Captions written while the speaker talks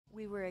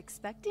were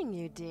expecting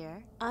you,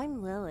 dear.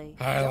 I'm Lily.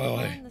 Hi,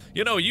 Lily.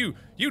 You know, you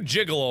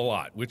jiggle a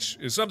lot, which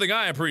is something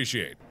I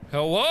appreciate.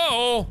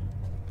 Hello?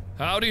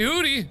 Howdy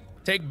hooty.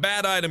 Take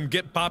bad item,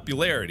 get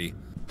popularity.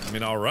 I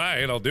mean,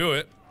 alright, I'll do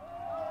it.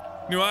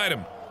 New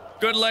item.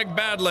 Good leg,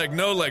 bad leg,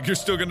 no leg. You're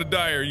still gonna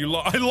die or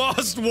I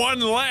lost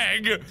one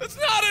leg. That's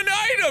not an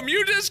item.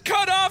 You just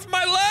cut off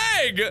my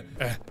leg.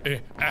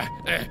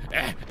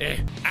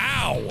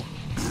 Ow.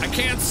 I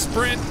can't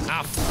sprint.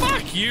 Ah,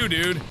 fuck you,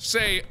 dude.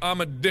 Say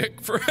I'm a dick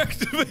for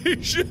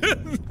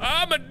activation.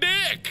 I'm a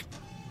dick.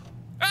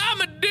 I'm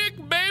a dick,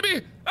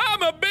 baby.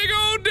 I'm a big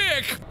old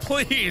dick.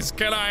 Please,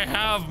 can I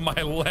have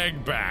my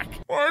leg back?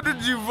 Why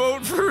did you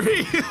vote for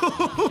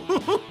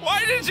heels?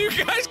 Why did you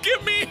guys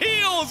give me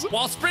heels?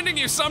 While sprinting,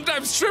 you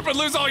sometimes trip and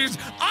lose all your—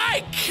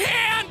 I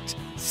can't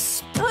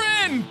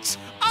sprint!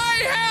 I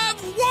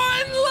have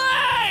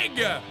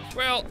one leg!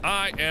 Well,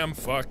 I am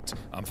fucked.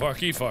 I'm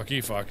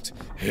fucked.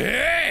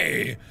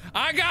 Hey!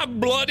 I got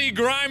bloody,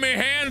 grimy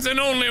hands and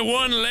only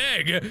one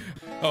leg.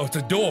 Oh, it's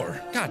a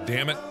door. God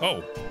damn it.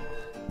 Oh.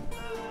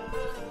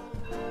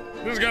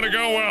 This is gonna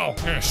go well.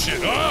 Oh, shit.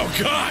 Oh,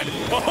 God!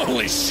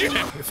 Holy shit!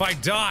 If I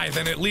die,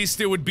 then at least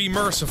it would be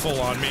merciful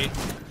on me.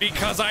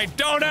 Because I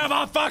don't have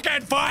a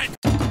fucking foot!